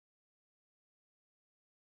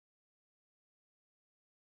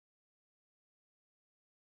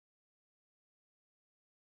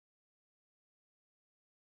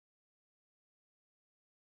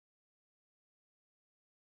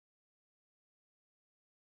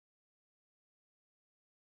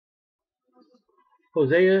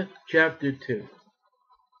Hosea chapter 2.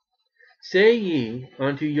 Say ye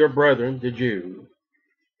unto your brethren the Jews,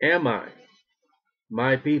 Am I,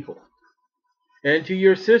 my people? And to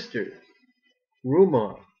your sisters,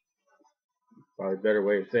 Rumah, probably a better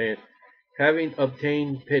way of saying it, having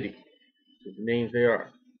obtained pity, the names they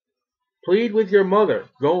are. Plead with your mother,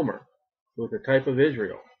 Gomer, who is a type of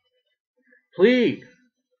Israel. Plead.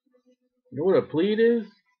 You know what a plead is?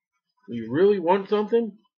 You really want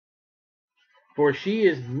something? For she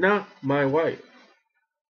is not my wife,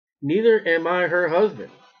 neither am I her husband.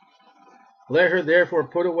 Let her therefore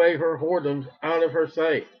put away her whoredoms out of her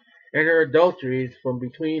sight, and her adulteries from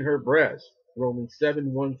between her breasts. Romans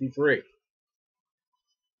 7, 1-3.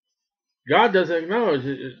 God doesn't acknowledge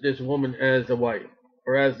this woman as the wife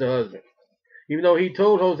or as the husband, even though he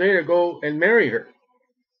told Hosea to go and marry her.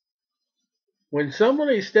 When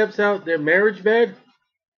somebody steps out their marriage bed,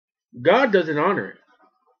 God doesn't honor it.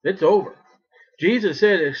 It's over. Jesus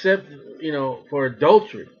said, except, for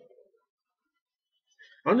adultery.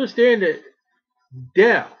 Understand that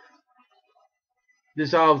death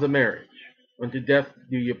dissolves the marriage. Unto death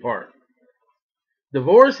do you part.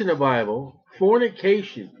 Divorce in the Bible,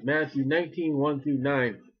 fornication, Matthew 19,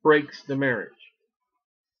 1-9, breaks the marriage.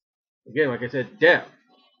 Again, like I said, death,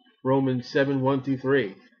 Romans 7,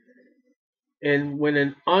 1-3. And when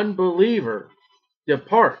an unbeliever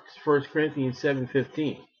departs, 1 Corinthians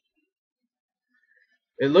 7:15.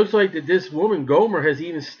 It looks like that this woman, Gomer, has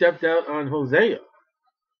even stepped out on Hosea.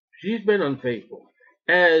 She's been unfaithful,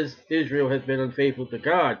 as Israel has been unfaithful to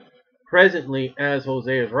God, presently as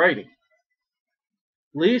Hosea is writing.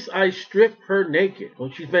 Least I strip her naked.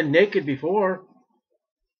 Well, she's been naked before.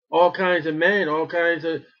 All kinds of men, all kinds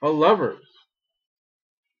of lovers.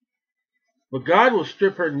 But God will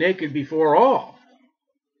strip her naked before all.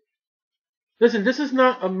 Listen, this is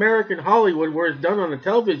not American Hollywood where it's done on a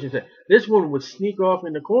television set. This one would sneak off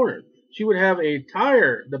in the corner. She would have a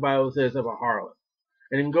attire, the Bible says, of a harlot,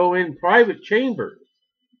 and then go in private chambers.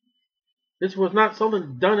 This was not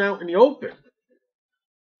something done out in the open.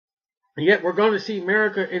 And yet we're going to see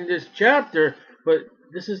America in this chapter, but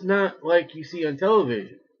this is not like you see on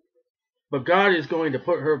television. But God is going to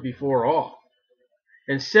put her before all,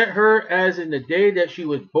 and set her as in the day that she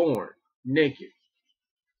was born, naked.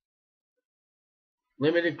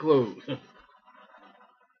 Limited clothes.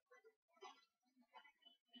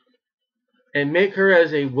 And make her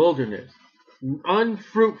as a wilderness,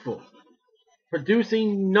 unfruitful,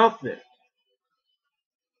 producing nothing.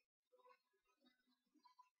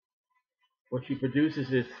 What she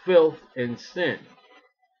produces is filth and sin.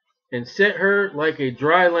 And set her like a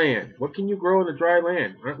dry land. What can you grow in a dry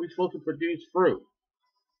land? Aren't we supposed to produce fruit?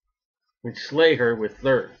 And slay her with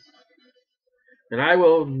thirst. And I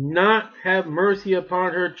will not have mercy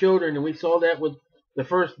upon her children. And we saw that with the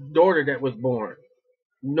first daughter that was born.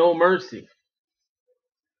 No mercy.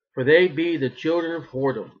 For they be the children of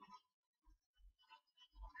whoredom.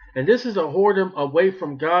 And this is a whoredom away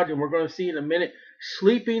from God. And we're going to see in a minute.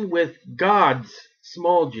 Sleeping with God's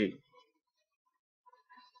small g.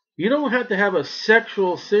 You don't have to have a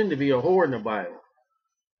sexual sin to be a whore in the Bible.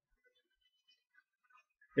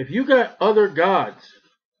 If you got other gods,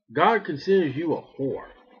 God considers you a whore.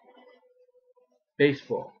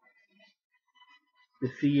 Baseball, the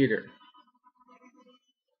theater,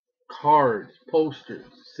 cards, posters,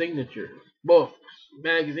 signatures, books,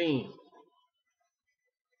 magazines.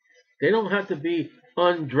 They don't have to be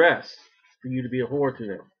undressed for you to be a whore to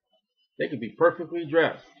them. They can be perfectly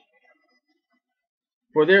dressed.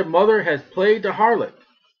 For their mother has played the harlot.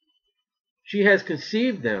 She has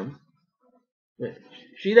conceived them.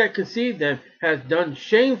 She that conceived them has done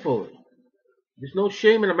shamefully. There's no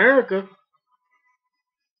shame in America.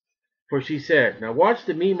 For she said, now watch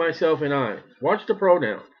the me, myself, and I. Watch the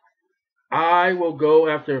pronoun. I will go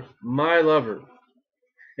after my lover,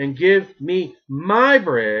 and give me my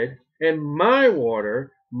bread, and my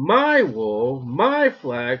water, my wool, my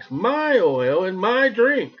flax, my oil, and my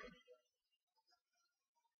drink.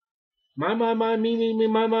 My, me,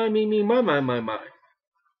 my, me, my.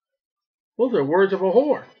 Those are words of a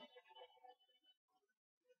whore.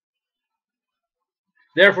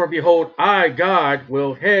 Therefore, behold, I, God,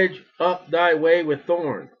 will hedge up thy way with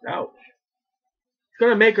thorns. Ouch. He's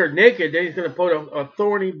going to make her naked, then he's going to put a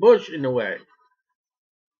thorny bush in the way.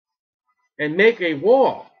 And make a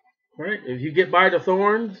wall. Right? If you get by the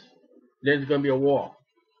thorns, then there's going to be a wall.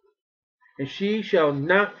 And she shall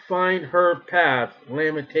not find her path.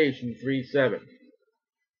 Lamentation 3:7.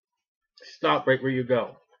 Stop right where you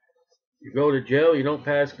go. You go to jail, you don't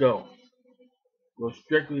pass go. Go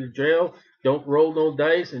strictly to jail, don't roll no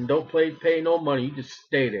dice, and don't pay no money. You just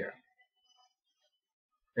stay there.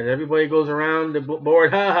 And everybody goes around the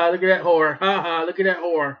board, ha ha, look at that whore, ha ha, look at that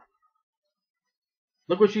whore.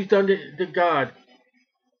 Look what she's done to God.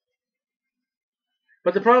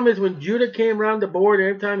 But the problem is when Judah came around the board,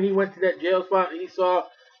 every time he went to that jail spot, he saw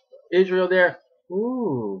Israel there.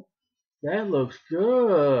 Ooh, that looks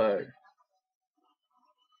good.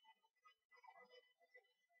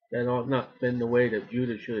 That ought not been the way that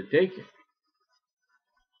Judah should have taken.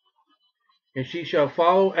 And she shall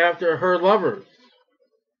follow after her lovers,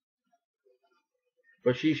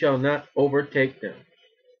 but she shall not overtake them.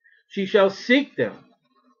 She shall seek them,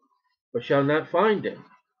 but shall not find them.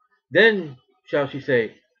 Then shall she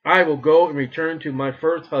say, I will go and return to my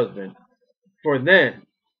first husband, for then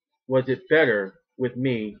was it better with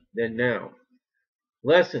me than now.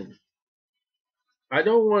 Lesson. I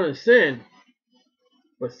don't want to sin,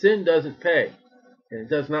 but sin doesn't pay. And it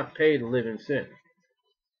does not pay to live in sin.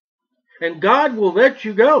 And God will let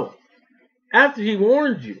you go after he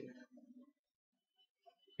warns you.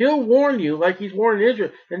 He'll warn you like he's warning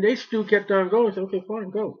Israel. And they still kept on going. So, okay,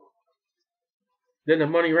 fine, go. Then the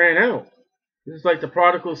money ran out. This is like the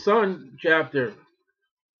prodigal son chapter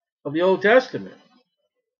of the Old Testament.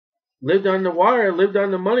 Lived on the wire, lived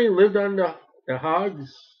on the money, lived on the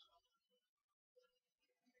hogs.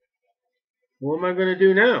 What am I going to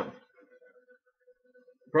do now?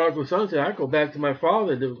 The prodigal son said, I go back to my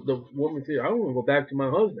father. The woman said, I don't want to go back to my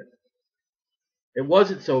husband. It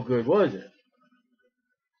wasn't so good, was it?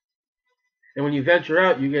 And when you venture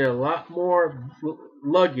out, you get a lot more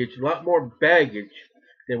luggage, a lot more baggage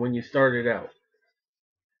than when you started out.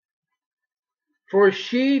 For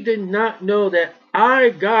she did not know that I,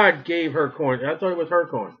 God, gave her corn. I thought it was her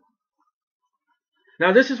corn.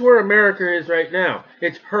 Now, this is where America is right now.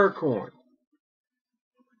 It's her corn.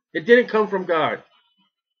 It didn't come from God.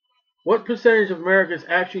 What percentage of Americans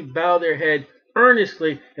actually bow their head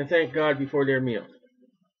earnestly and thank God before their meal?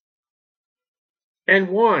 And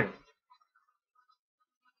wine.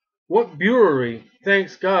 What brewery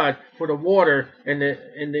thanks God for the water and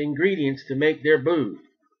the ingredients to make their booze?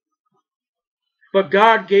 But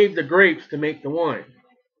God gave the grapes to make the wine.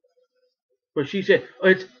 But she said, oh,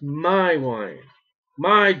 it's my wine,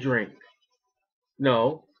 my drink.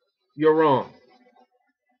 No, you're wrong.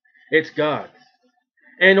 It's God's.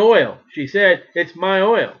 And oil. She said, it's my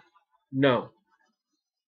oil. No.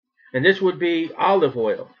 And this would be olive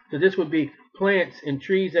oil. So this would be plants and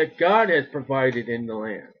trees that God has provided in the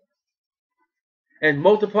land. And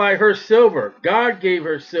multiply her silver. God gave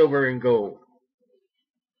her silver and gold.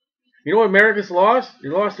 You know what America's lost? They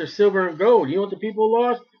lost their silver and gold. You know what the people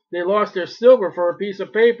lost? They lost their silver for a piece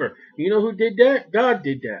of paper. You know who did that? God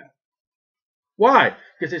did that. Why?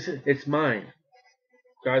 Because it's mine.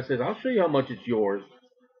 God says, I'll show you how much it's yours.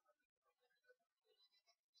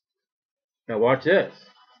 Now watch this.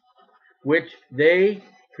 Which they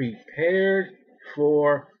prepared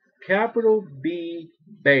for, capital B,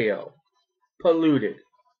 Baal. Polluted.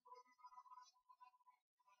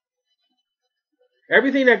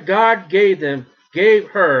 Everything that God gave them, gave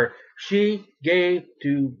her, she gave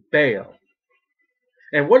to Baal.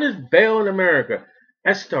 And what is Baal in America?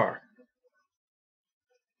 Estar.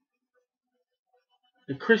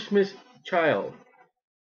 The Christmas child.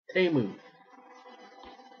 Tammuz.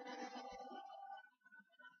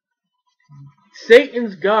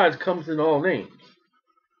 Satan's gods comes in all names.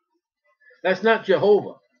 That's not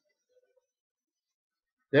Jehovah.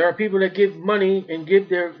 There are people that give money and give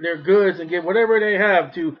their goods and give whatever they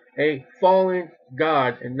have to a fallen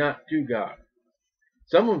god and not to God.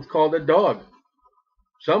 Some of it's called a dog.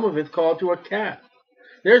 Some of it's called to a cat.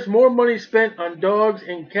 There's more money spent on dogs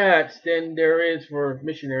and cats than there is for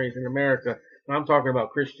missionaries in America. I'm talking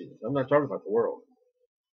about Christians. I'm not talking about the world.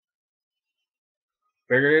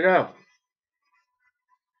 Figured it out.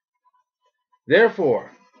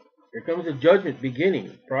 Therefore, here comes the judgment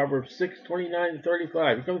beginning. Proverbs 6:29-35.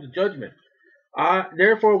 Here comes the judgment.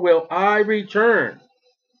 Therefore will I return.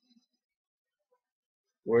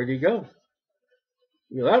 Where did he go?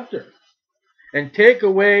 He left her. And take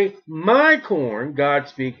away my corn, God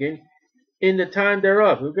speaking, in the time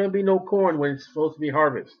thereof. There's going to be no corn when it's supposed to be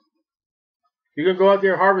harvest. You're going to go out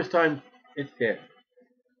there harvest time, it's dead.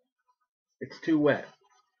 It's too wet.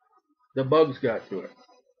 The bugs got to it.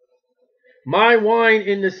 My wine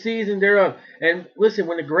in the season thereof. And listen,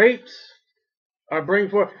 when the grapes are bring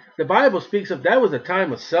forth, the Bible speaks of that was a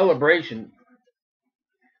time of celebration.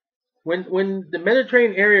 When the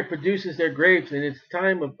Mediterranean area produces their grapes and it's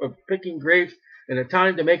time of picking grapes and a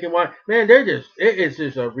time to making wine, man, it is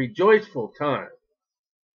just a rejoiceful time.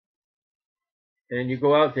 And you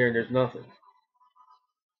go out there and there's nothing.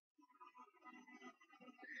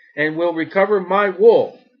 And will recover my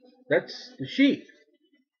wool. That's the sheep.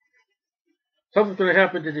 Something's going to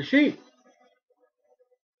happen to the sheep.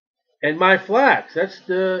 And my flax, that's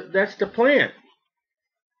the plant.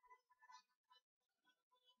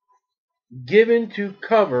 Given to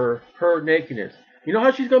cover her nakedness. You know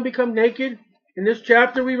how she's going to become naked? In this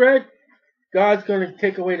chapter we read, God's going to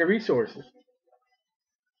take away the resources.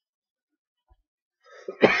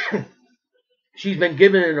 She's been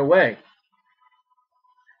giving it away.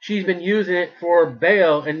 She's been using it for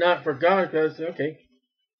Baal and not for God because, okay,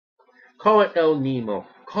 call it El Nemo.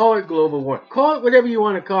 Call it global warming. Call it whatever you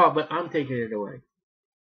want to call it, but I'm taking it away.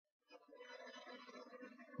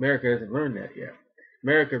 America hasn't learned that yet.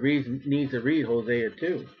 America needs to read Hosea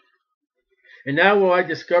 2. And now will I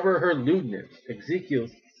discover her lewdness. Ezekiel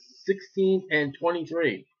 16 and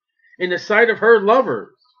 23. In the sight of her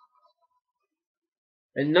lovers.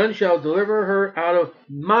 And none shall deliver her out of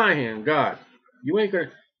my hand. God, you ain't going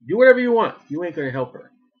to do whatever you want. You ain't going to help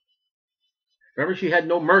her. Remember, she had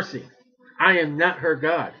no mercy. I am not her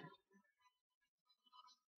God.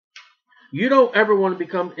 You don't ever want to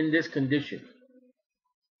become in this condition.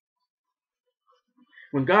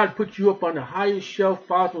 When God puts you up on the highest shelf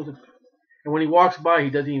possible, and when he walks by, he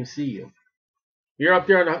doesn't even see you. You're up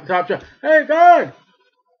there on the top shelf. Hey, God!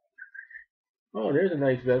 Oh, there's a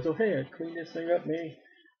nice vessel. Hey, I clean this thing up, maybe.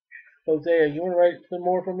 Hosea, you want to write some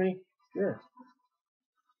more for me? Sure.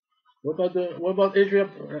 What about Israel?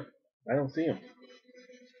 I don't see him.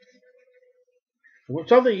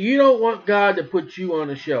 Something you don't want God to put you on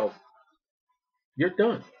a shelf. You're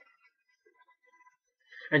done.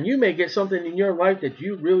 And you may get something in your life that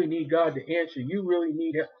you really need God to answer. You really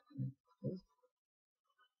need help.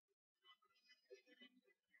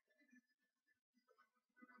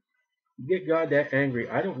 You get God that angry.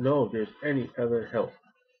 I don't know if there's any other help.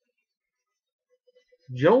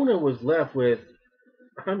 Jonah was left with,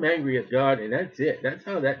 I'm angry at God, and that's it. That's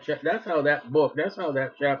how that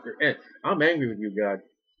chapter ends. I'm angry with you, God.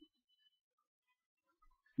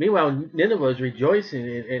 Meanwhile, Nineveh is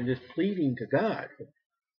rejoicing and just pleading to God.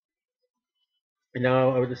 And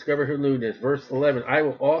now I will discover her lewdness. Verse 11, I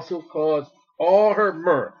will also cause all her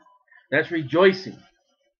mirth. That's rejoicing.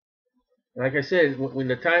 Like I said, when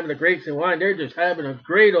the time of the grapes and wine, they're just having a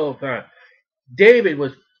great old time. David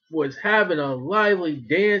was having a lively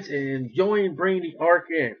dance and enjoying bringing the ark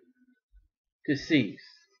in to cease.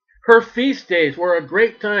 Her feast days were a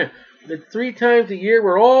great time. The 3 times a year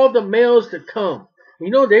were all the males to come. You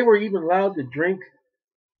know, they were even allowed to drink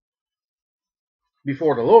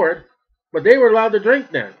before the Lord, but they were allowed to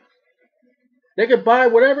drink then. They could buy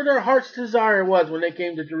whatever their heart's desire was when they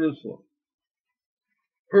came to Jerusalem.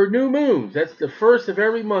 Her new moons, that's the first of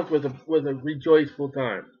every month, was a rejoiceful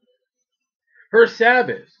time. Her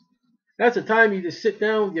Sabbaths, that's a time you just sit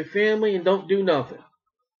down with your family and don't do nothing.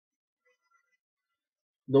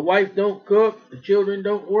 The wife don't cook, the children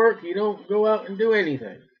don't work, you don't go out and do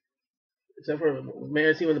anything. Except for,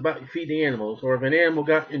 man, see what about you feed the animals, or if an animal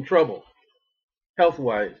got in trouble,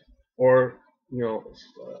 health-wise, or,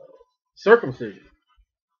 circumcision.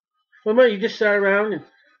 Well, you just sat around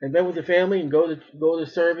and been with the family and go to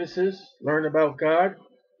services, learn about God.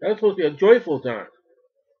 That's supposed to be a joyful time.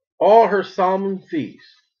 All her solemn feasts.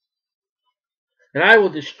 And I will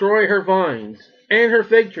destroy her vines and her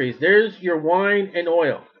fig trees. There's your wine and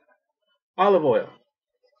oil. Olive oil.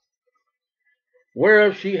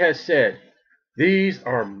 Whereof she has said, these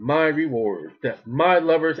are my rewards, that my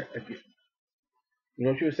lovers... You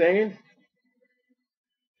know what she was saying?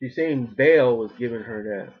 She's saying Baal was giving her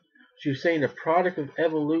that. She was saying the product of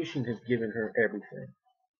evolution has given her everything.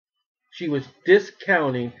 She was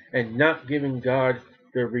discounting and not giving God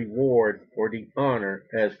the reward or the honor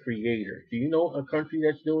as creator. Do you know a country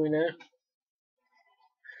that's doing that?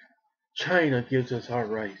 China gives us our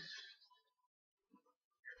rice.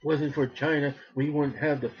 Wasn't for China, we wouldn't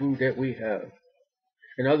have the food that we have.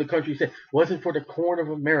 And other countries say, wasn't for the corn of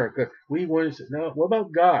America, we wouldn't. No, what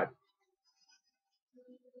about God?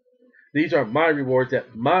 These are my rewards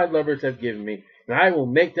that my lovers have given me, and I will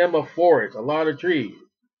make them a forest, a lot of trees,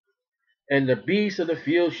 and the beasts of the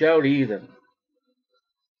field shall eat them.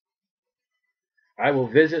 I will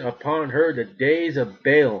visit upon her the days of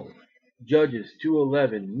Balaam, Judges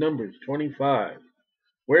 2:11, Numbers 25,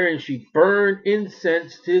 wherein she burned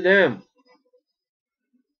incense to them.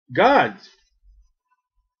 Gods.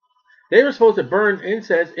 They were supposed to burn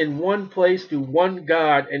incense in one place to one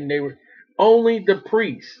God, and they were only the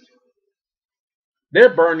priests.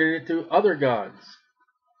 They're burning it to other gods.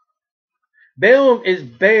 Balaam is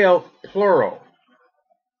Baal, plural.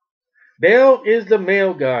 Baal is the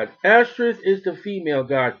male god. Ashtoreth is the female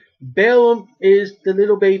god. Balaam is the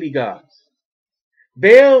little baby gods.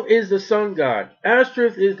 Baal is the sun god.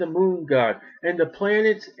 Ashtoreth is the moon god. And the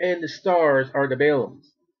planets and the stars are the Baalims.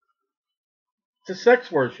 It's a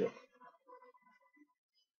sex worship.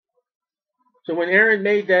 So when Aaron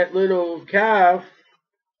made that little calf,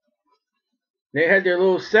 they had their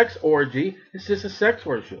little sex orgy. It's just a sex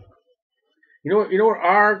worship. You know what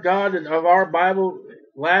our God of our Bible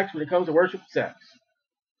lacks when it comes to worship? Sex.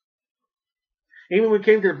 Even when it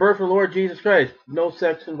came to the birth of the Lord Jesus Christ, no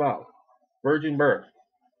sex involved. Virgin birth.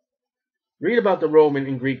 Read about the Roman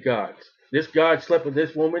and Greek gods. This god slept with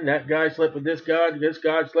this woman, that guy slept with this god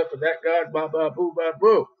slept with that god, blah, blah, boo, blah,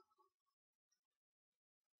 boo.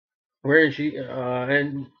 Wherein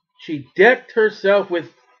she decked herself with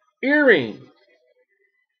earrings.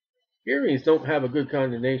 Earrings don't have a good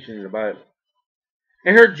condemnation in the Bible.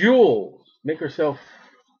 And her jewels. Make herself,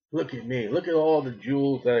 look at me. Look at all the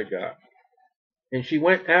jewels that I got. And she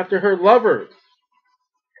went after her lovers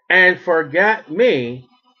and forgot me,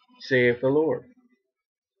 saith the Lord.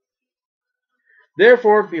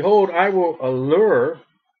 Therefore, behold, I will allure.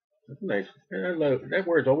 That's nice. That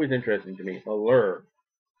word's always interesting to me. Allure.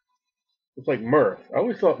 It's like mirth. I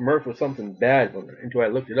always thought mirth was something bad until I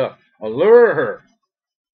looked it up. Allure her.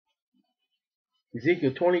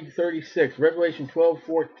 Ezekiel 20:36, Revelation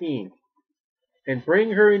 12:14. And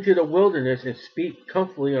bring her into the wilderness and speak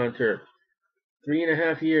comfortably unto her.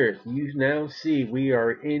 3.5 years. You now see we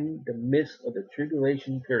are in the midst of the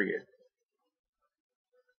tribulation period.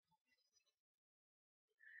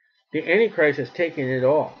 The Antichrist has taken it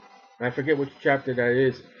all. I forget which chapter that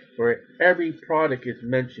is, where every product is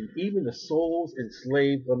mentioned. Even the souls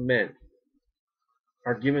enslaved of men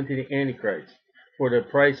are given to the Antichrist for the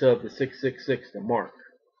price of the 666, the mark.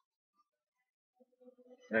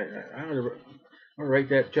 I'm going to write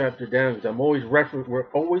that chapter down because we're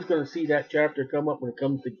always going to see that chapter come up when it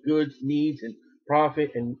comes to goods, needs, and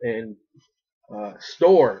profit and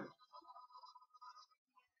store.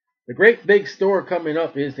 The great big store coming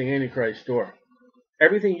up is the Antichrist store.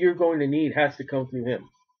 Everything you're going to need has to come through him.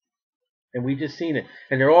 And we just seen it.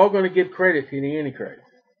 And they're all going to give credit to the Antichrist.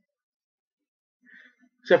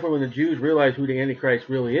 Except for when the Jews realize who the Antichrist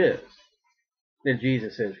really is. Then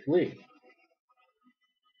Jesus says, flee.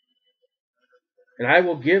 And I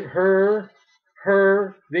will give her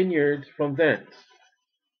vineyards from thence.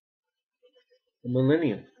 The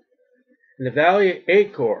millennium. In the valley of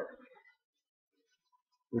Achor,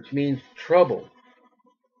 which means trouble.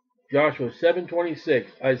 Joshua 7:26,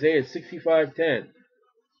 Isaiah 65:10.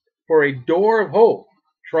 For a door of hope.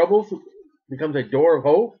 Trouble becomes a door of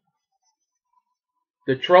hope.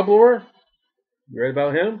 The troubler, you read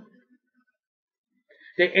about him?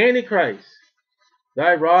 The Antichrist.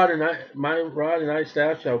 My rod and thy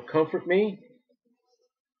staff shall comfort me.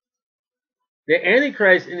 The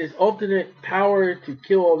Antichrist, in his ultimate power to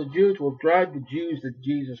kill all the Jews, will drive the Jews to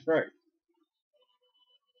Jesus Christ.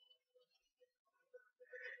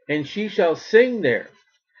 And she shall sing there,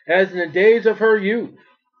 as in the days of her youth.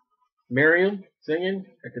 Miriam singing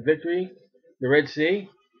at the victory, the Red Sea.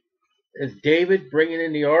 As David bringing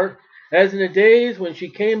in the ark, as in the days when she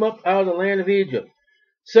came up out of the land of Egypt.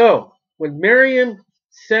 So, when Miriam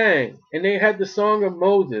sang, and they had the Song of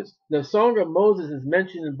Moses, the Song of Moses is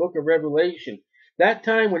mentioned in the book of Revelation. That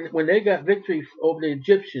time when they got victory over the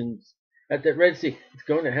Egyptians at the Red Sea, it's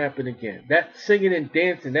going to happen again. That singing and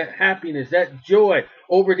dancing, that happiness, that joy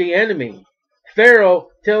over the enemy. Pharaoh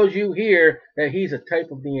tells you here that he's a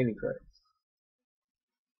type of the Antichrist.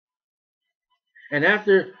 And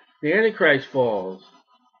after the Antichrist falls,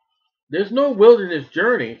 there's no wilderness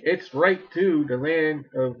journey. It's right to the land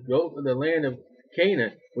of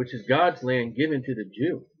Canaan, which is God's land given to the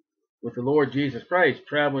Jew, with the Lord Jesus Christ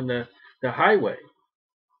traveling the highway.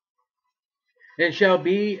 And it shall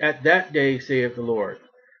be at that day, saith the Lord,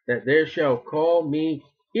 that there shall call me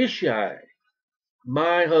Ishai,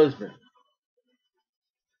 my husband,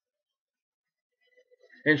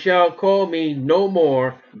 and shall call me no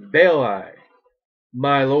more Baali,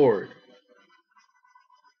 my Lord.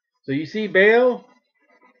 So you see Baal?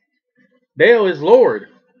 Baal is Lord.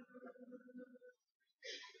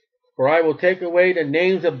 For I will take away the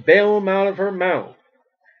names of Baalim out of her mouth,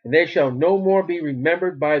 and they shall no more be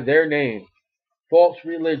remembered by their name. False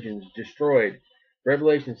religions destroyed.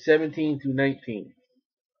 Revelation 17-19.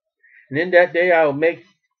 And in that day I will make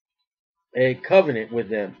a covenant with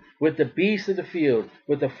them, with the beasts of the field,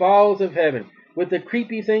 with the fowls of heaven, with the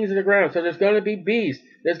creepy things of the ground. So there's going to be beasts,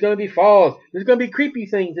 there's going to be fowls, there's going to be creepy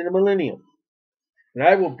things in the millennium. And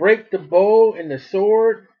I will break the bow and the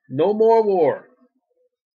sword, no more war,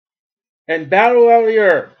 and battle out of the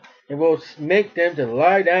earth, and will make them to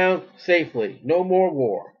lie down safely, no more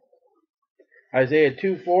war. Isaiah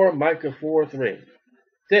 2:4, Micah 4:3.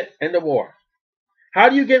 That's it. End of war. How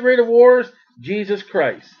do you get rid of wars? Jesus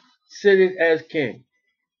Christ, seated as king.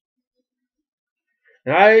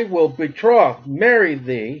 And I will betroth, marry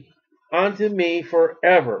thee unto me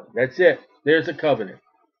forever. That's it. There's a covenant.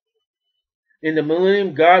 In the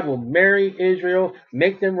millennium, God will marry Israel,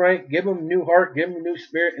 make them right, give them a new heart, give them a new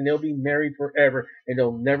spirit, and they'll be married forever. And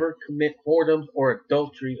they'll never commit whoredoms or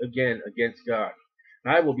adultery again against God.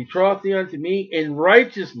 I will betroth thee unto me in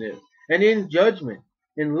righteousness and in judgment,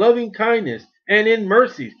 in loving kindness and in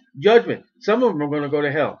mercies. Judgment. Some of them are going to go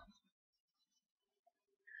to hell.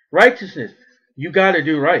 Righteousness. You got to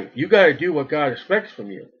do right. You got to do what God expects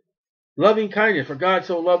from you. Loving kindness, for God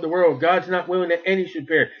so loved the world. God's not willing that any should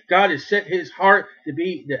perish. God has set his heart to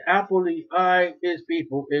be the apple of the eye of his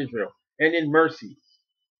people, Israel. And in mercy.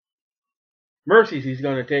 Mercies he's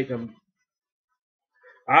going to take them.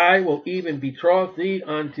 I will even betroth thee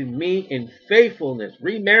unto me in faithfulness.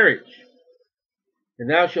 Remarriage. And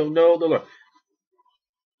thou shalt know the Lord.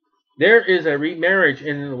 There is a remarriage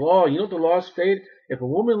in the law. You know what the law stated? If a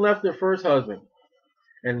woman left her first husband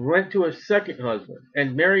and went to a second husband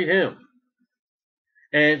and married him,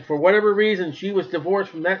 and for whatever reason she was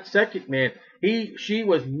divorced from that second man, she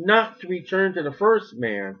was not to return to the first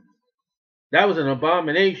man. That was an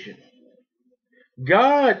abomination.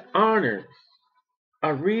 God honors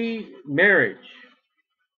a remarriage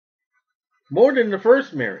more than the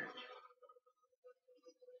first marriage,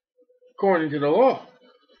 according to the law.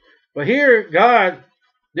 But here, God,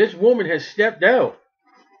 this woman has stepped out.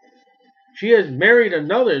 She has married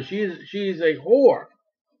another. She's a whore.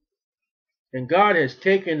 And God has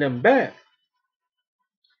taken them back.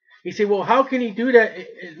 He said, well, how can he do that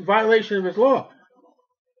in violation of his law?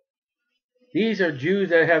 These are Jews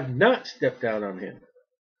that have not stepped out on him.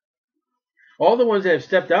 All the ones that have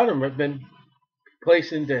stepped out on him have been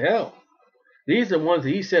placed into hell. These are the ones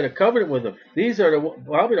that he set a covenant with them. These are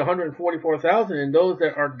probably the 144,000 and those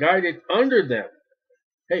that are guided under them.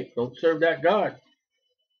 Hey, don't serve that God.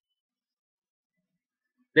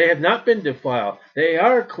 They have not been defiled. They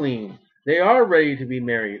are clean. They are ready to be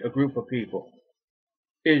married, a group of people.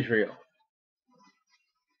 Israel.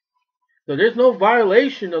 So there's no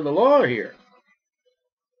violation of the law here.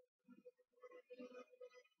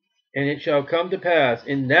 And it shall come to pass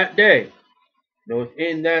in that day. Notice,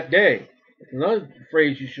 in that day. It's another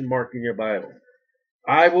phrase you should mark in your Bible.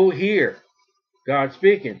 I will hear. God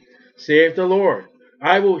speaking. Saith the Lord.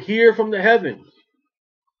 I will hear from the heavens.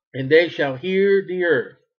 And they shall hear the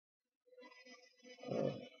earth.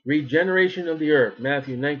 Regeneration of the earth.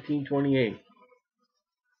 Matthew 19:28.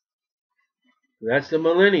 That's the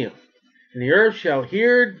millennium. And the earth shall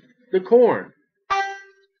hear the corn.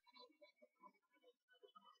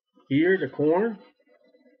 Hear the corn?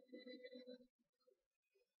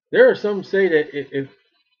 There are some say that if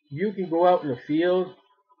you can go out in the field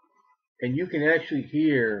and you can actually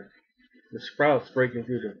hear the sprouts breaking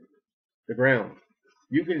through the ground.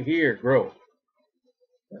 You can hear growth.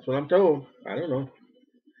 That's what I'm told. I don't know.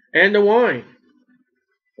 And the wine.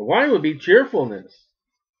 The wine would be cheerfulness.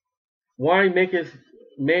 Wine maketh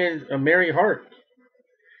man a merry heart.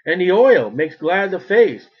 And the oil makes glad the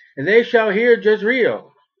face. And they shall hear Jezreel.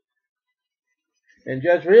 And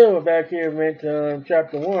Jezreel back here went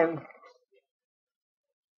chapter 1.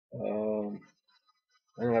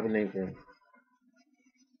 I don't have a name for him.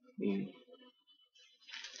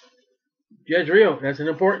 Jezreel, that's an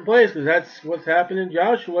important place because that's what's happened in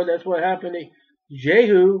Joshua. That's what happened to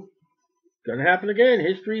Jehu. Going to happen again.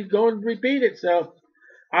 History's going to repeat itself.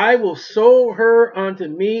 I will sow her unto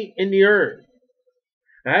me in the earth.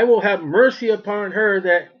 I will have mercy upon her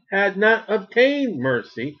that had not obtained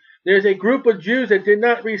mercy. There's a group of Jews that did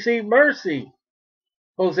not receive mercy.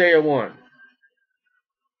 Hosea 1.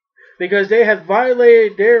 Because they have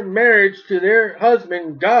violated their marriage to their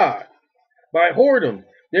husband, God, by whoredom.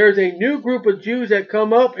 There's a new group of Jews that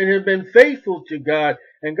come up and have been faithful to God,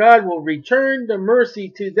 and God will return the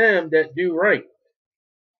mercy to them that do right.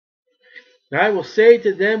 And I will say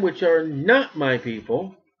to them which are not my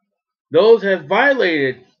people, those have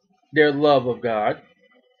violated their love of God,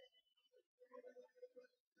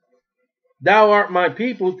 thou art my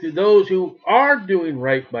people, to those who are doing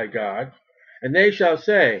right by God, and they shall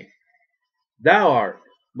say, thou art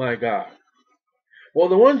my God. Well,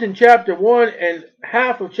 the ones in chapter 1 and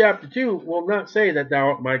half of chapter 2 will not say that thou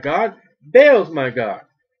art my God. Baal's my God.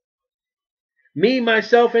 Me,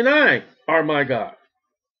 myself, and I are my God.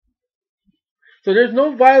 So there's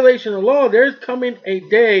no violation of law. There's coming a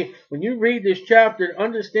day when you read this chapter,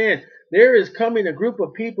 understand there is coming a group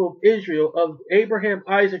of people of Israel, of Abraham,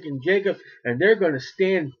 Isaac, and Jacob, and they're going to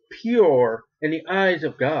stand pure in the eyes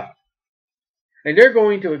of God. And they're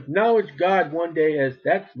going to acknowledge God one day as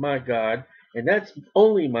that's my God, and that's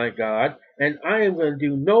only my God, and I am going to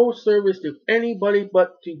do no service to anybody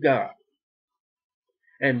but to God.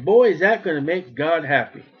 And boy, is that going to make God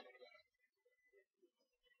happy.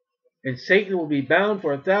 And Satan will be bound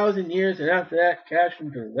for 1,000 years, and after that, cast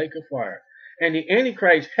into the lake of fire. And the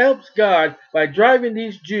Antichrist helps God by driving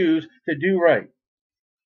these Jews to do right.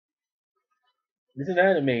 Isn't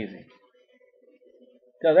that amazing?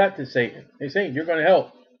 Tell that to Satan. Hey, Satan, you're going to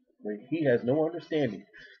help. He has no understanding.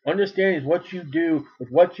 Understanding is what you do with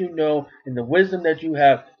what you know and the wisdom that you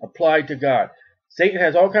have applied to God. Satan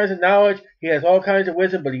has all kinds of knowledge. He has all kinds of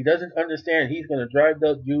wisdom, but he doesn't understand. He's going to drive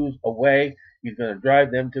those Jews away. He's going to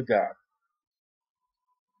drive them to God.